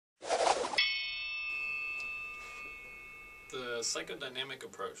The psychodynamic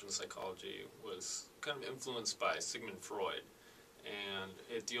approach in psychology was kind of influenced by Sigmund Freud, and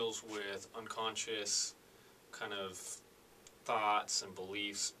it deals with unconscious kind of thoughts and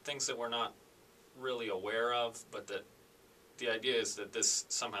beliefs, things that we're not really aware of, but that the idea is that this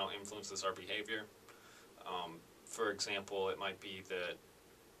somehow influences our behavior. For example, it might be that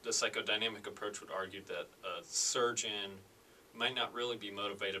the psychodynamic approach would argue that a surgeon might not really be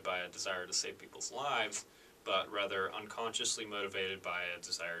motivated by a desire to save people's lives, but rather unconsciously motivated by a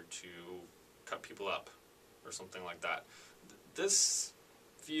desire to cut people up or something like that. This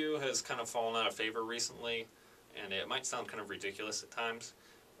view has kind of fallen out of favor recently, and it might sound kind of ridiculous at times,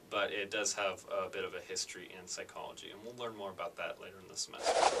 but it does have a bit of a history in psychology, and we'll learn more about that later in the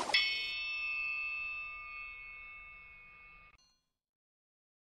semester.